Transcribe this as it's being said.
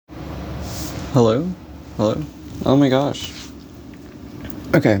Hello? Hello? Oh my gosh.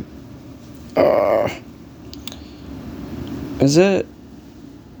 Okay. Is it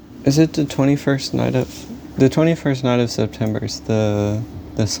the 21st night of September's the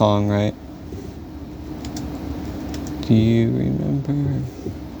song, right? Do you remember?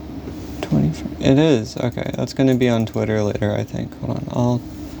 21st? It is. Okay, that's gonna be on Twitter later, I think. Hold on.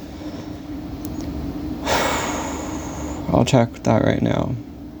 I'll check that right now.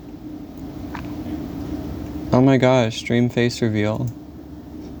 Oh my gosh, dream face reveal.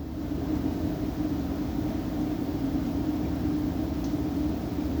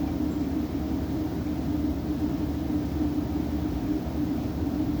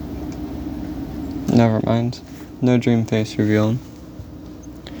 Never mind. No dream face reveal.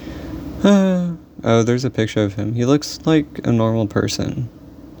 Oh, there's a picture of him. He looks like a normal person.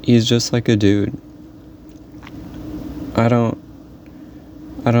 He's just like a dude. I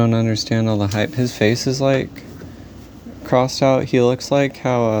don't understand all the hype. His face is like crossed out. He looks like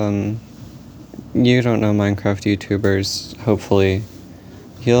how you don't know Minecraft YouTubers, hopefully.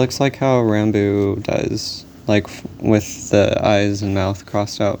 He looks like how Rambo does, like with the eyes and mouth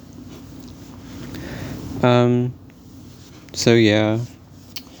crossed out. So yeah.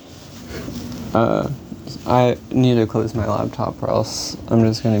 I need to close my laptop or else I'm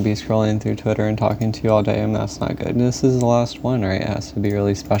just going to be scrolling through Twitter and talking to you all day, and that's not good. This is the last one, right? It has to be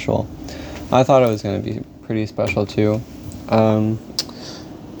really special. I thought it was going to be pretty special too. I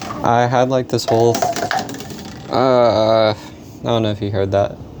had like this whole... I don't know if you heard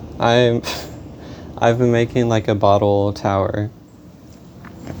that. I've been making like a bottle tower.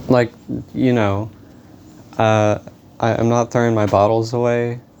 Like, you know, I'm not throwing my bottles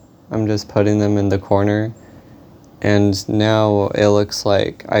away. I'm just putting them in the corner. And now it looks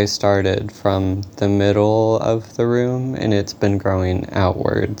like I started from the middle of the room and it's been growing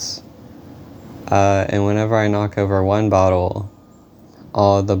outwards. And whenever I knock over one bottle,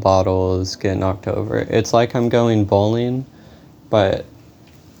 all the bottles get knocked over. It's like I'm going bowling, but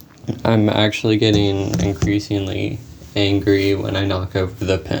I'm actually getting increasingly angry when I knock over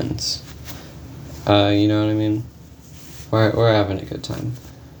the pins. You know what I mean? We're having a good time.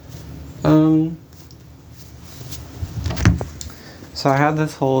 So I had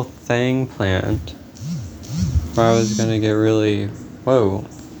this whole thing planned where I was gonna get really... Whoa,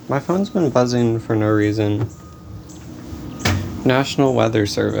 my phone's been buzzing for no reason. National Weather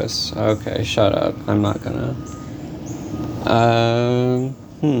Service. Okay, shut up. I'm not gonna... I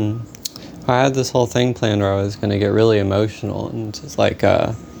had this whole thing planned where I was gonna get really emotional and just like,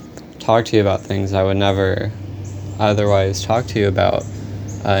 talk to you about things I would never otherwise talk to you about.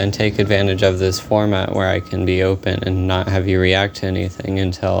 And take advantage of this format where I can be open and not have you react to anything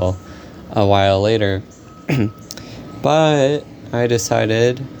until a while later. But I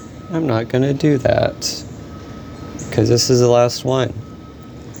decided I'm not going to do that because this is the last one.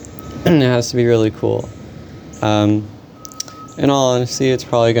 And it has to be really cool. In all honesty, it's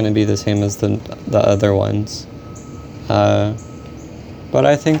probably going to be the same as the other ones. But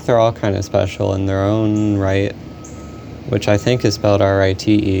I think they're all kind of special in their own right. Which I think is spelled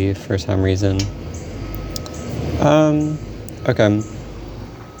R-I-T-E for some reason. Okay.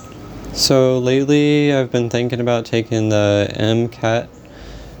 So lately I've been thinking about taking the MCAT,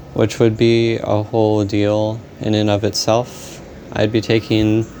 which would be a whole deal in and of itself. I'd be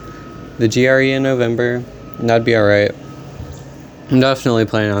taking the GRE in November, and that'd be alright. I'm definitely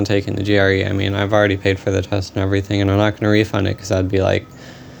planning on taking the GRE. I mean, I've already paid for the test and everything, and I'm not going to refund it because that'd be like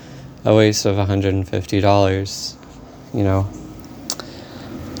a waste of $150. You know.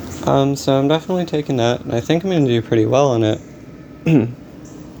 So I'm definitely taking that, and I think I'm going to do pretty well on it. And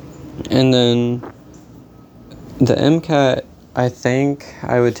then the MCAT, I think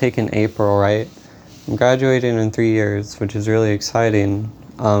I would take in April, right? I'm graduating in 3 years, which is really exciting.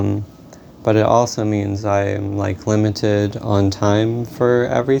 But it also means I'm like limited on time for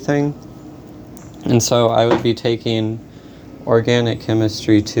everything. And so I would be taking organic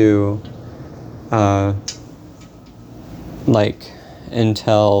chemistry too, like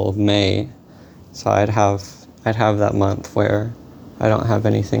until May, so I'd have that month where I don't have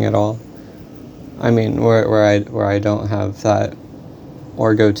anything at all. I mean, where I don't have that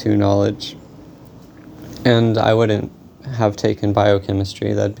Orgo 2 knowledge, and I wouldn't have taken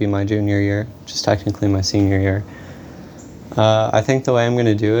biochemistry. That'd be my junior year, which is technically my senior year. I think the way I'm going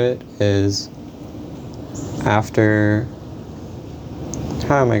to do it is after...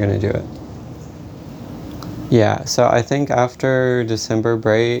 How am I going to do it? Yeah, so I think after December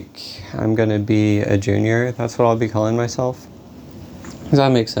break, I'm going to be a junior. That's what I'll be calling myself. Because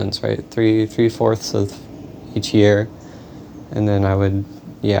that makes sense, right? Three-fourths of each year. And then I would,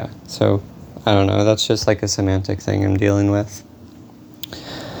 yeah. So I don't know, that's just like a semantic thing I'm dealing with.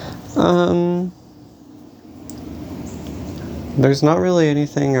 There's not really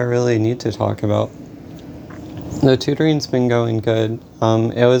anything I really need to talk about. The tutoring's been going good.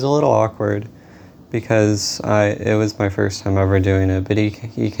 It was a little awkward because it was my first time ever doing it, but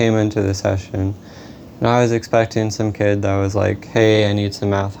he came into the session and I was expecting some kid that was like, hey, I need some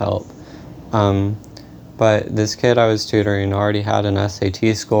math help. But this kid I was tutoring already had an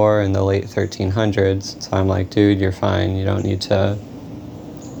SAT score in the late 1300s, so I'm like, dude, you're fine. You don't need to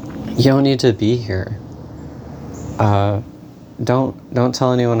be here. Don't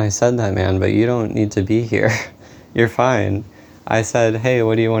tell anyone I said that, man, but you don't need to be here. You're fine. I said, hey,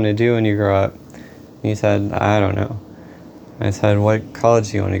 what do you want to do when you grow up? And he said, I don't know. I said, what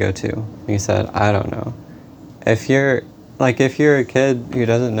college do you want to go to? And he said, I don't know. If you're a kid who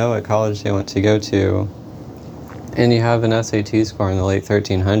doesn't know what college they want to go to, and you have an SAT score in the late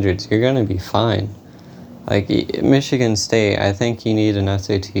 1300s, you're going to be fine. Like, Michigan State, I think you need an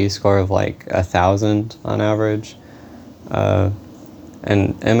SAT score of like 1,000 on average.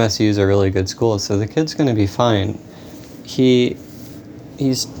 And MSU is a really good school, so the kid's going to be fine. He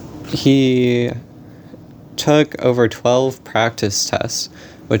took over 12 practice tests,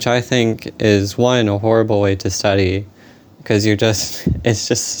 which I think is, one, a horrible way to study, because it's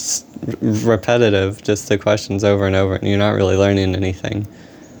just repetitive, just the questions over and over, and you're not really learning anything.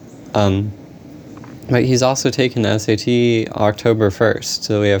 But he's also taken the SAT October 1st,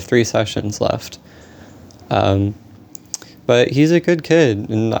 so we have 3 sessions left. But he's a good kid,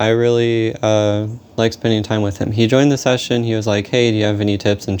 and I really like spending time with him. He joined the session, he was like, hey, do you have any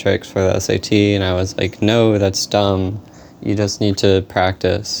tips and tricks for the SAT? And I was like, no, that's dumb. You just need to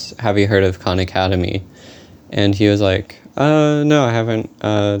practice. Have you heard of Khan Academy? And he was like, no, I haven't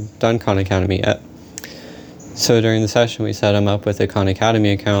done Khan Academy yet. So during the session, we set him up with a Khan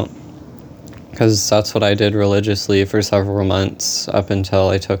Academy account, because that's what I did religiously for several months up until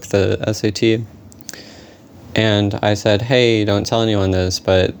I took the SAT. And I said, hey, don't tell anyone this,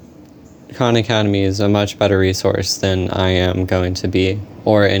 but Khan Academy is a much better resource than I am going to be,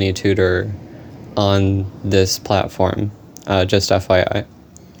 or any tutor on this platform, just FYI.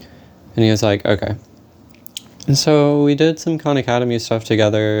 And he was like, okay. And so we did some Khan Academy stuff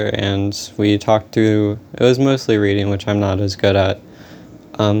together, and we talked through, it was mostly reading, which I'm not as good at.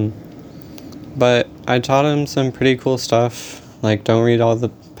 But I taught him some pretty cool stuff, like don't read all the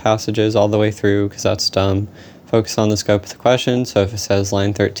passages all the way through, because that's dumb. Focus on the scope of the question, so if it says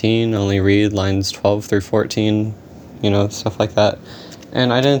line 13, only read lines 12 through 14, stuff like that.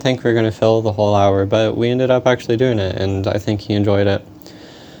 And I didn't think we were going to fill the whole hour, but we ended up actually doing it, and I think he enjoyed it.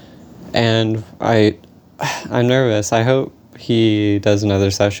 And I'm nervous. I hope he does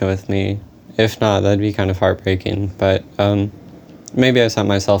another session with me. If not, that'd be kind of heartbreaking, but maybe I set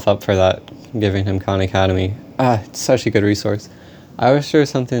myself up for that, giving him Khan Academy. It's such a good resource. I wish there was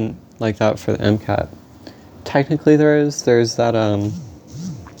something like that for the MCAT. Technically there's that,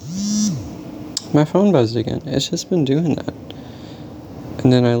 my phone buzzed again. It's just been doing that.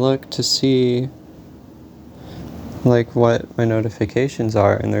 And then I look to see, like, what my notifications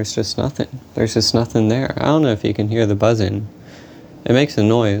are, and there's just nothing. There's just nothing there. I don't know if you can hear the buzzing. It makes a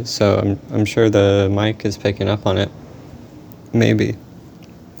noise, so I'm sure the mic is picking up on it. Maybe.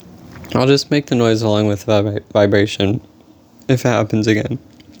 I'll just make the noise along with the vibration if it happens again.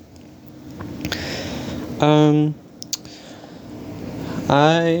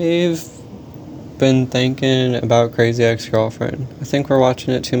 I've been thinking about Crazy Ex-Girlfriend. I think we're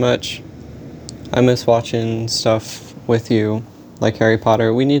watching it too much. I miss watching stuff with you, like Harry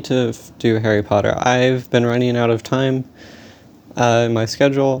Potter. We need to do Harry Potter. I've been running out of time in my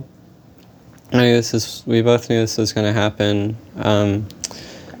schedule. We both knew this was going to happen.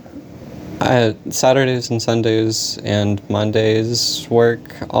 Saturdays and Sundays and Mondays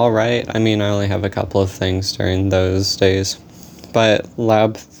work all right. I mean, I only have a couple of things during those days, but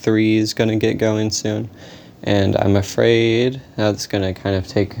Lab 3 is going to get going soon, and I'm afraid that's going to kind of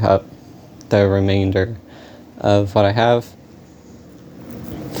take up the remainder of what I have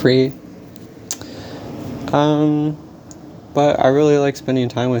free. But I really like spending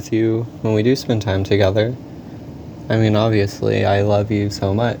time with you when we do spend time together. I mean, obviously, I love you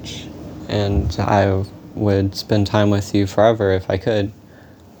so much, and I would spend time with you forever if I could.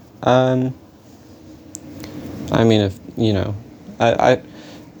 I mean, if, I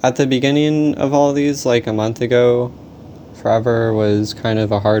at the beginning of all these, like a month ago, forever was kind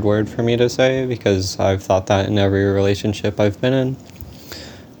of a hard word for me to say, because I've thought that in every relationship I've been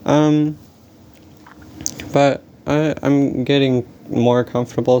in. But I'm getting more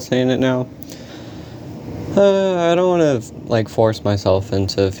comfortable saying it now. I don't want to, like, force myself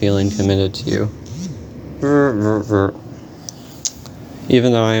into feeling committed to you.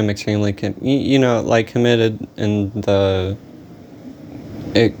 Even though I am extremely, committed in the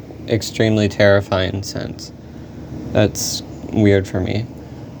extremely terrifying sense. That's weird for me.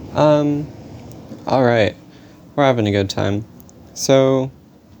 Alright. We're having a good time. So,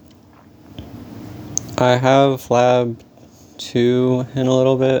 I have lab 2 in a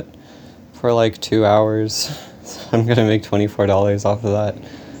little bit for like 2 hours. So I'm gonna make $24 off of that,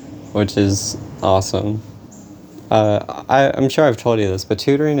 which is awesome. I'm sure I've told you this, but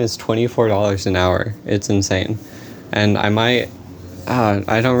tutoring is $24 an hour. It's insane. And I might,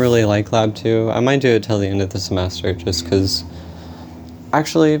 I don't really like lab 2. I might do it till the end of the semester just because,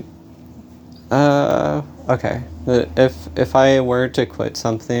 actually, okay. If I were to quit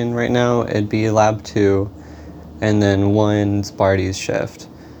something right now, it'd be lab 2 and then 1's Barty's shift.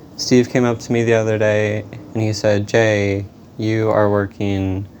 Steve came up to me the other day and he said, Jay, you are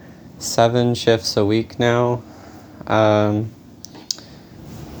working 7 shifts a week now.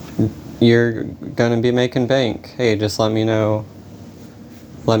 You're gonna be making bank. Hey, just let me know.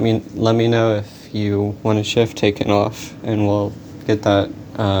 Let me know if you want a shift taken off, and we'll get that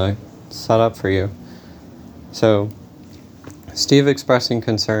set up for you. So, Steve expressing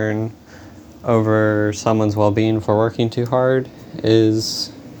concern over someone's well-being for working too hard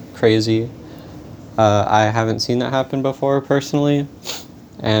is crazy. I haven't seen that happen before personally,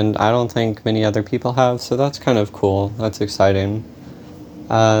 and I don't think many other people have, so that's kind of cool. That's exciting.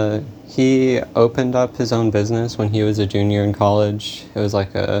 He opened up his own business when he was a junior in college. It was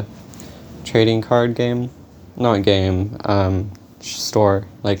like a trading card game. Not game, store.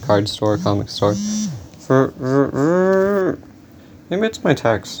 Like card store, comic store. Maybe it's my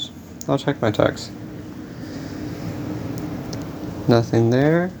text. I'll check my text. Nothing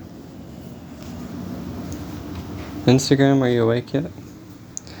there. Instagram, are you awake yet?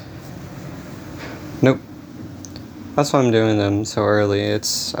 Nope. That's why I'm doing them so early.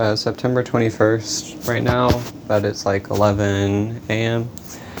 It's September 21st right now, but it's like 11 a.m.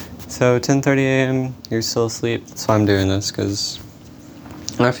 So 10:30 a.m., you're still asleep. That's why I'm doing this, because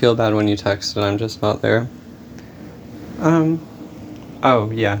I feel bad when you text and I'm just not there.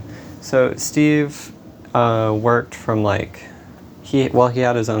 Oh, yeah. So Steve worked from he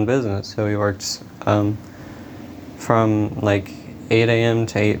had his own business, so he worked from like 8 a.m.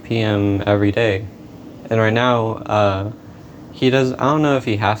 to 8 p.m. every day. And right now, I don't know if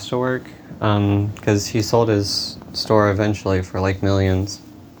he has to work, because he sold his store eventually for like millions.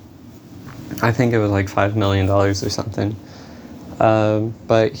 I think it was like $5 million or something.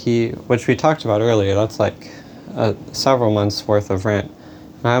 But which we talked about earlier, that's like several months worth of rent.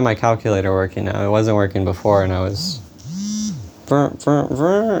 I have my calculator working now. It wasn't working before, and I was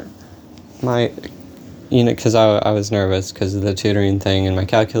because I was nervous because of the tutoring thing, and my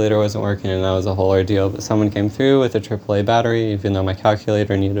calculator wasn't working, and that was a whole ordeal. But someone came through with a AAA battery. Even though my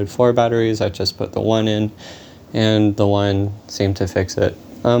calculator needed 4 batteries, I just put the 1 in, and the 1 seemed to fix it.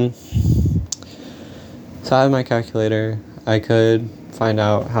 So I had my calculator. I could find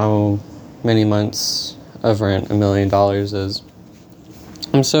out how many months of rent $1 million is.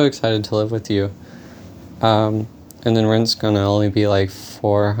 I'm so excited to live with you. And then rent's gonna only be like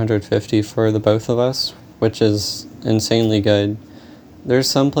 $450 for the both of us, which is insanely good. There's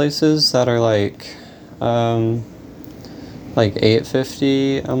some places that are like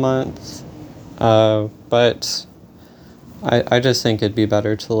 $850 a month. But I just think it'd be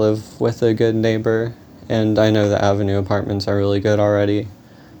better to live with a good neighbor. And I know the Avenue apartments are really good already,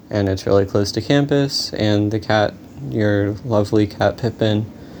 and it's really close to campus, and the cat, your lovely cat Pippin,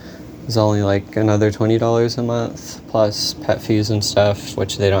 is only like another $20 a month, plus pet fees and stuff,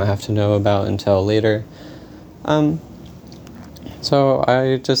 which they don't have to know about until later. So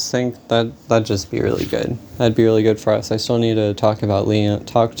I just think that'd just be really good. That'd be really good for us. I still need to talk to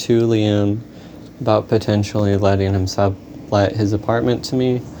Liam about potentially letting him sublet his apartment to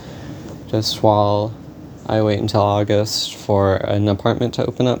me, just while I wait until August for an apartment to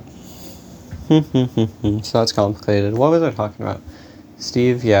open up. So that's complicated. What was I talking about?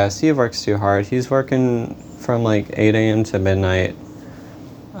 Steve? Yeah, Steve works too hard. He's working from like 8 a.m. to midnight,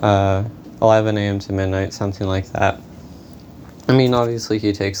 11 a.m. to midnight, something like that. I mean, obviously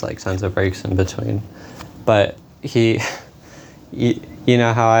he takes like tons of breaks in between, but you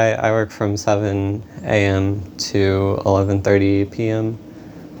know how I work from 7 a.m. to 11:30 p.m.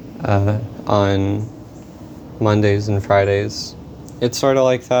 On Mondays and Fridays. It's sort of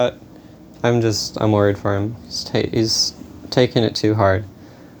like that. I'm worried for him. He's taking it too hard.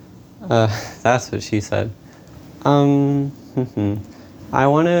 That's what she said. I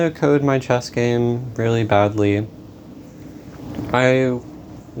want to code my chess game really badly. I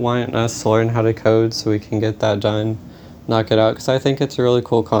want us to learn how to code so we can get that done, knock it out, because I think it's a really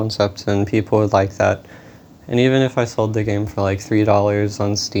cool concept and people would like that. And even if I sold the game for like $3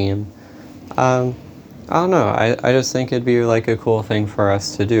 on Steam, I don't know, I just think it'd be like a cool thing for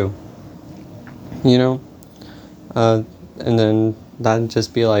us to do, you know? And then that'd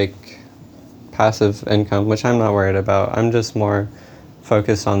just be like passive income, which I'm not worried about. I'm just more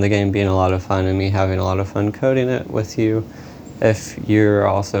focused on the game being a lot of fun and me having a lot of fun coding it with you. If you're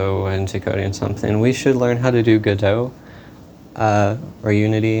also into coding something, we should learn how to do Godot or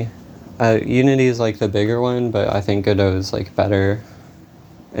Unity. Unity is like the bigger one, but I think Godot is like better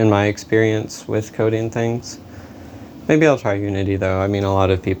in my experience with coding things. Maybe I'll try Unity though. I mean, a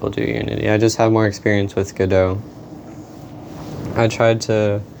lot of people do Unity. I just have more experience with Godot. I tried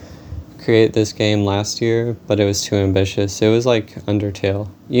to create this game last year, but it was too ambitious. It was like Undertale.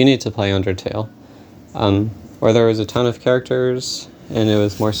 You need to play Undertale. Where there was a ton of characters and it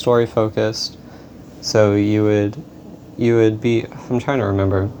was more story focused. So you would be, I'm trying to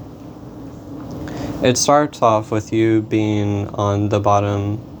remember. It starts off with you being on the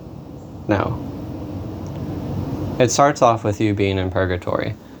bottom. No. It starts off with you being in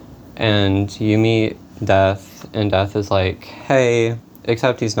purgatory. And you meet Death, and Death is like, hey,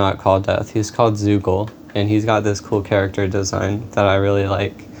 except he's not called Death. He's called Zoogle, and he's got this cool character design that I really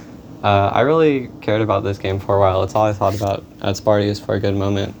like. I really cared about this game for a while. It's all I thought about at Sparty's for a good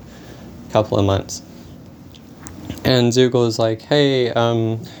moment, couple of months. And Zoogle is like, hey,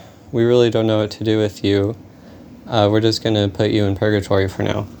 we really don't know what to do with you. We're just going to put you in purgatory for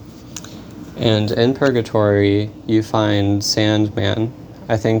now. And in purgatory, you find Sandman.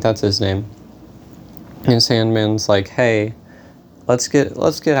 I think that's his name. And Sandman's like, hey, let's get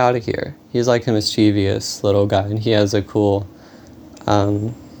out of here. He's like a mischievous little guy, and he has a cool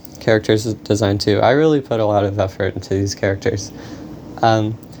characters design too. I really put a lot of effort into these characters.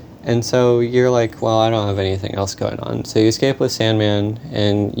 And so you're like, well, I don't have anything else going on. So you escape with Sandman,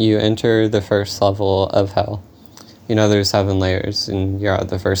 and you enter the first level of Hell. You know, there's 7 layers, and you're at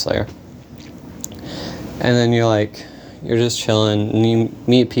the first layer. And then you're just chilling, and you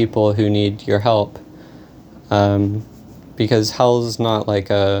meet people who need your help. Because Hell's not like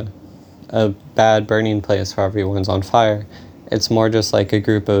a bad burning place where everyone's on fire. It's more just like a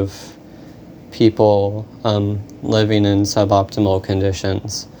group of people living in suboptimal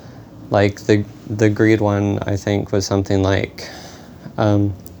conditions. Like the greed one, I think, was something like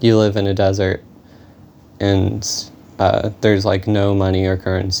you live in a desert and there's like no money or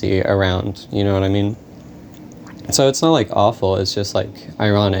currency around, you know what I mean? So it's not like awful, it's just like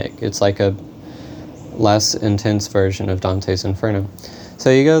ironic. It's like a less intense version of Dante's Inferno. So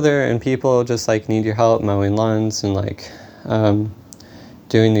you go there and people just like need your help mowing lawns and like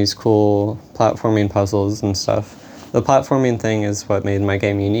doing these cool platforming puzzles and stuff. The platforming thing is what made my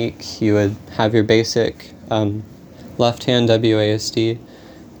game unique. You would have your basic left-hand WASD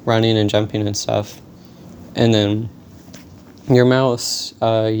running and jumping and stuff. And then your mouse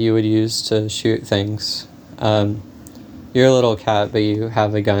you would use to shoot things. You're a little cat, but you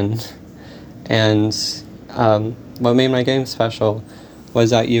have a gun. And what made my game special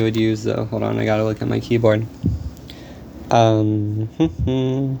was that you would use the... Hold on, I gotta look at my keyboard.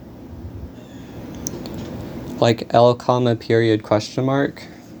 Like L comma period question mark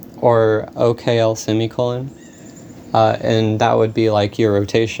or OKL semicolon. And that would be like your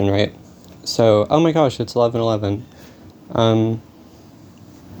rotation, right? So, oh my gosh, it's 11:11.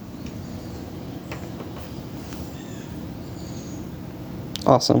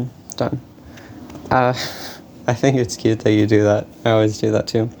 Awesome, done. I think it's cute that you do that. I always do that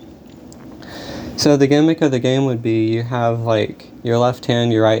too. So the gimmick of the game would be you have like your left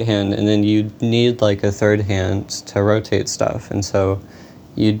hand, your right hand, and then you'd need like a third hand to rotate stuff. And so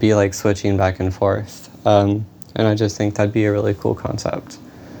you'd be like switching back and forth. And I just think that'd be a really cool concept.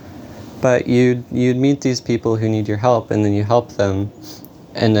 But you'd meet these people who need your help, and then you help them,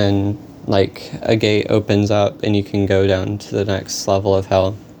 and then like a gate opens up and you can go down to the next level of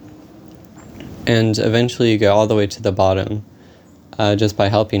Hell. And eventually you go all the way to the bottom just by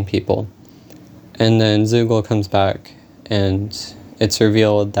helping people. And then Zoogle comes back, and it's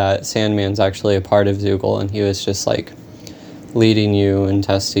revealed that Sandman's actually a part of Zoogle, and he was just like leading you and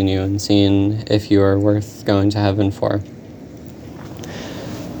testing you and seeing if you are worth going to heaven for.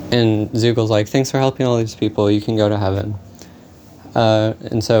 And Zoogle's like, thanks for helping all these people, you can go to heaven.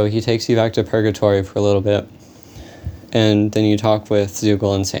 And so he takes you back to purgatory for a little bit, and then you talk with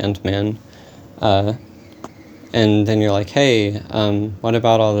Zoogle and Sandman. And then you're like, hey, what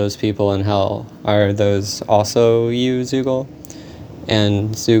about all those people in Hell? Are those also you, Zoogle? And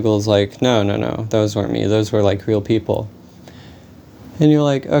Zoogal's like, no, those weren't me. Those were like real people. And you're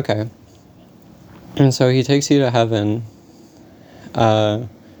like, okay. And so he takes you to heaven. But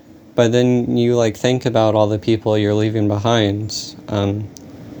then you like think about all the people you're leaving behind.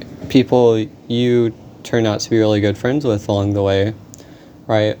 People you turn out to be really good friends with along the way,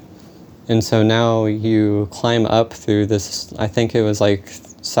 right? And so now you climb up through this, I think it was like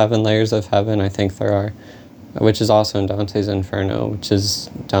 7 layers of heaven, I think there are, which is also in Dante's Inferno, which is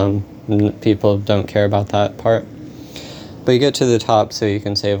dumb. People don't care about that part. But you get to the top so you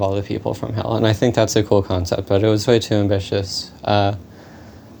can save all the people from hell. And I think that's a cool concept, but it was way too ambitious.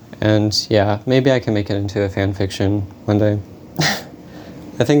 And yeah, maybe I can make it into a fan fiction one day.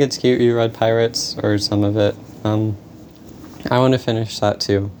 I think it's cute you read Pirates, or some of it. I want to finish that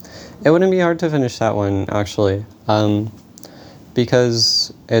too. It wouldn't be hard to finish that one, actually.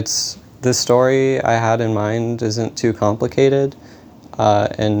 Because the story I had in mind isn't too complicated.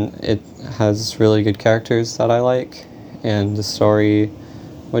 And it has really good characters that I like. And the story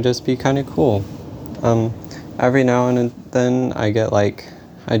would just be kind of cool. Every now and then I get like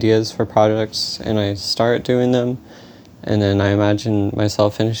ideas for projects and I start doing them, and then I imagine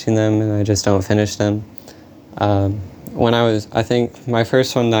myself finishing them and I just don't finish them. I think my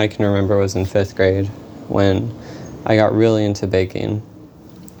first one that I can remember was in 5th grade when I got really into baking,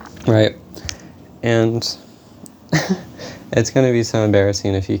 right? And it's going to be so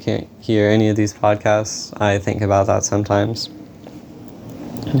embarrassing if you can't hear any of these podcasts. I think about that sometimes.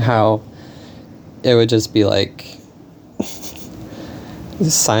 How it would just be like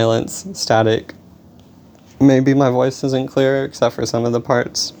silence, static. Maybe my voice isn't clear except for some of the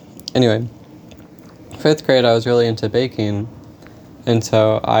parts. Anyway, 5th grade I was really into baking, and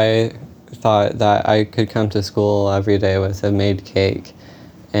so I thought that I could come to school every day with a made cake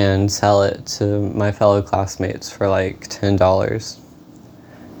and sell it to my fellow classmates for like $10.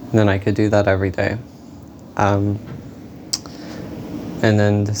 And then I could do that every day. And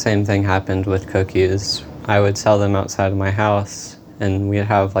then the same thing happened with cookies. I would sell them outside of my house, and we'd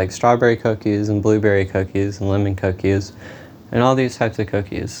have like strawberry cookies and blueberry cookies and lemon cookies and all these types of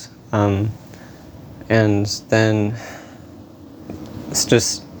cookies. And then it's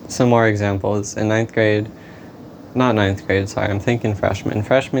just some more examples. In I'm thinking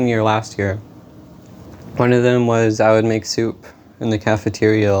freshman year last year. One of them was I would make soup in the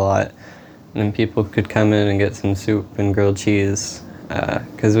cafeteria a lot, and then people could come in and get some soup and grilled cheese,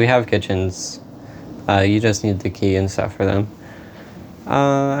 because we have kitchens. You just need the key and stuff for them.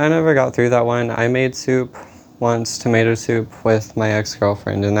 I never got through that one. I made soup once, tomato soup, with my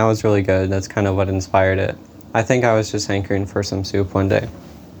ex-girlfriend, and that was really good. That's kind of what inspired it. I think I was just hankering for some soup one day.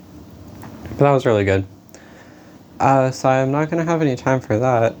 But that was really good. So I'm not going to have any time for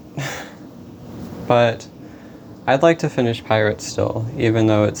that. But I'd like to finish Pirates still, even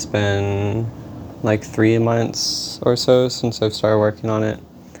though it's been like 3 months or so since I've started working on it.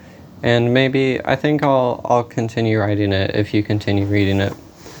 And maybe, I think I'll continue writing it if you continue reading it.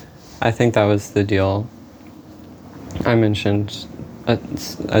 I think that was the deal I mentioned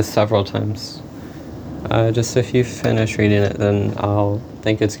several times. Just if you finish reading it, then I'll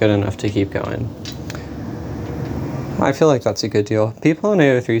think it's good enough to keep going. I feel like that's a good deal. People on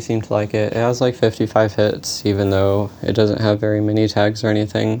AO3 seem to like it. It has like 55 hits, even though it doesn't have very many tags or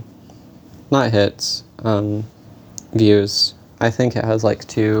anything. Not hits, views. I think it has like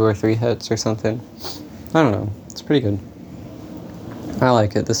 2 or 3 hits or something. I don't know. It's pretty good. I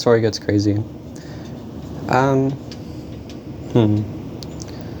like it. The story gets crazy. I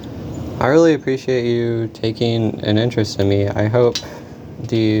really appreciate you taking an interest in me. I hope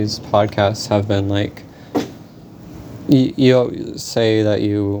these podcasts have been like... You say that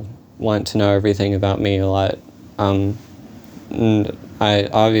you want to know everything about me a lot. And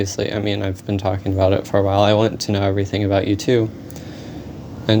I've been talking about it for a while. I want to know everything about you too.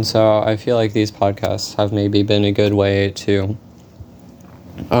 And so I feel like these podcasts have maybe been a good way to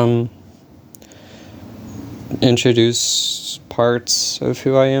introduce parts of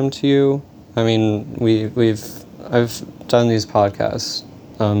who I am to you. I mean, I've done these podcasts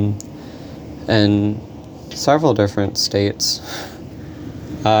in several different states.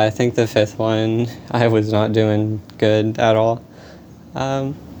 I think the 5th one I was not doing good at all.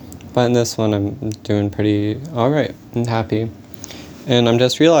 But in this one I'm doing pretty alright. I'm happy. And I'm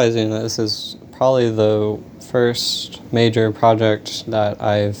just realizing that this is probably the first major project that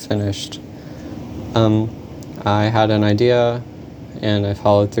I've finished. I had an idea and I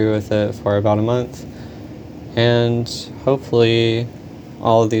followed through with it for about a month. And hopefully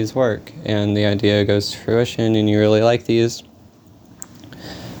all of these work and the idea goes to fruition and you really like these.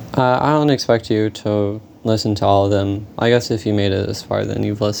 I don't expect you to listened to all of them. I guess if you made it this far, then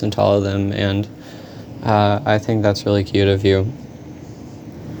you've listened to all of them, and I think that's really cute of you.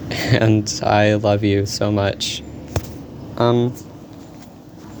 And I love you so much.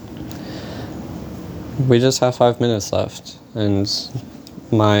 We just have 5 minutes left, and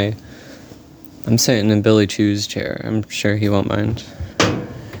I'm sitting in Billy Chew's chair. I'm sure he won't mind.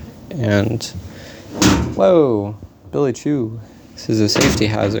 And, whoa, Billy Chew. This is a safety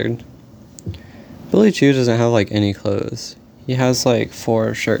hazard. Billy Chew doesn't have, like, any clothes. He has, like,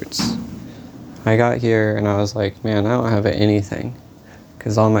 4 shirts. I got here, and I was like, man, I don't have anything,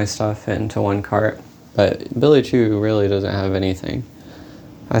 because all my stuff fit into one cart. But Billy Chew really doesn't have anything.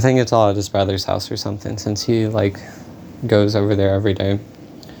 I think it's all at his brother's house or something, since he, like, goes over there every day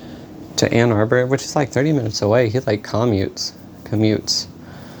to Ann Arbor, which is, like, 30 minutes away. He, like, commutes.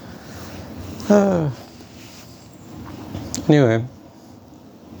 Anyway.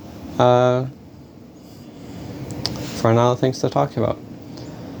 For now, things to talk about.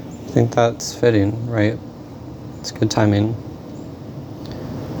 I think that's fitting, right? It's good timing.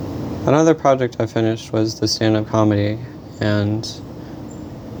 Another project I finished was the stand-up comedy, and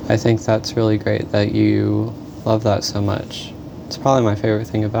I think that's really great that you love that so much. It's probably my favorite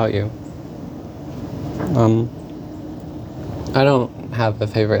thing about you. I don't have a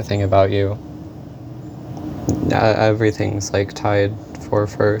favorite thing about you. Everything's like tied for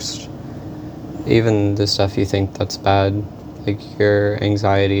first. Even the stuff you think that's bad, like your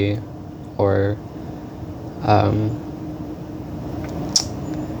anxiety or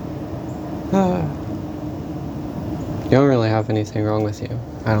you don't really have anything wrong with you,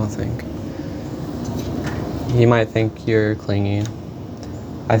 I don't think. You might think you're clingy.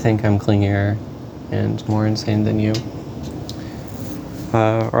 I think I'm clingier and more insane than you.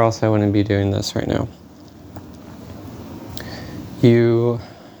 Or else I wouldn't be doing this right now. You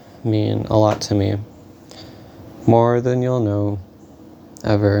mean a lot to me. More than you'll know,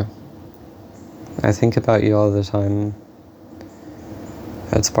 ever. I think about you all the time.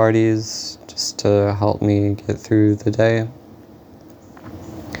 At parties, just to help me get through the day.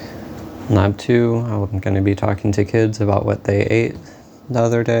 Lab 2, I'm going to be talking to kids about what they ate the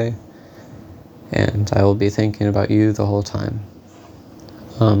other day. And I will be thinking about you the whole time.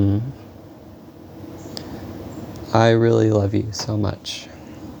 I really love you so much.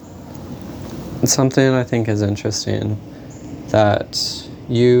 Something I think is interesting that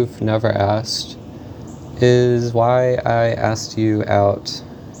you've never asked is why I asked you out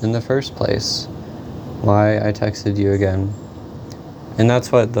in the first place. Why I texted you again. And that's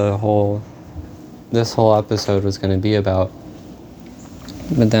what this whole episode was going to be about.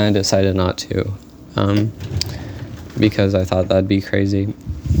 But then I decided not to. Because I thought that'd be crazy.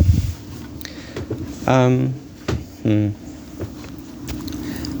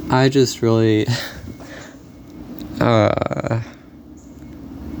 I just really I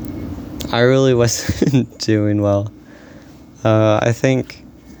really wasn't doing well. I think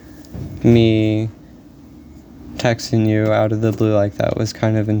me texting you out of the blue like that was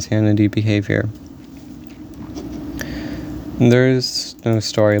kind of insanity behavior. There's no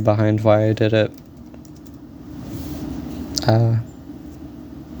story behind why I did it.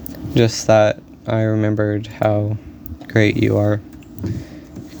 Just that I remembered how great you are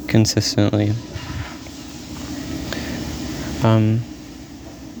consistently.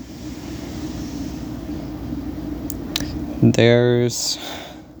 There's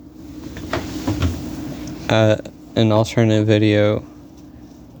an alternate video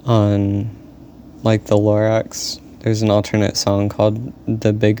on like the Lorax. There's an alternate song called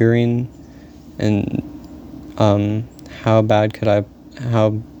The Biggering, and how bad could I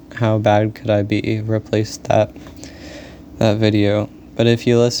be replaced that video. But if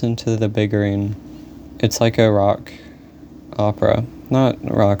you listen to The Biggering, it's like a rock opera. Not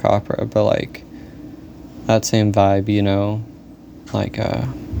rock opera, but like that same vibe, you know? Like, I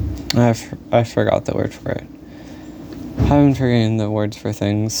forgot the word for it. I've been forgetting the words for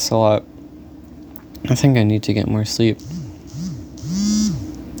things a lot. I think I need to get more sleep.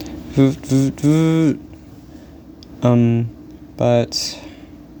 But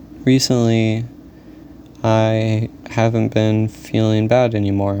recently I haven't been feeling bad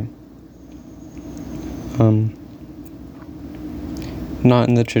anymore. Not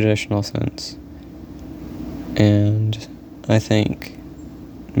in the traditional sense. And I think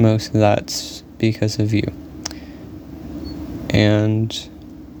most of that's because of you. And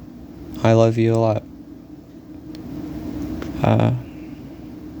I love you a lot.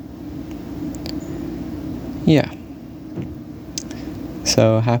 Yeah.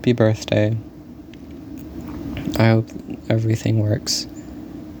 So, happy birthday. I hope everything works.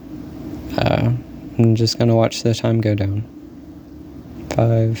 I'm just gonna watch the time go down.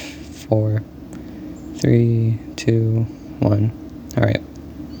 5, 4, 3, 2, 1. Alright.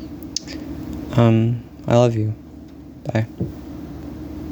 I love you. Bye.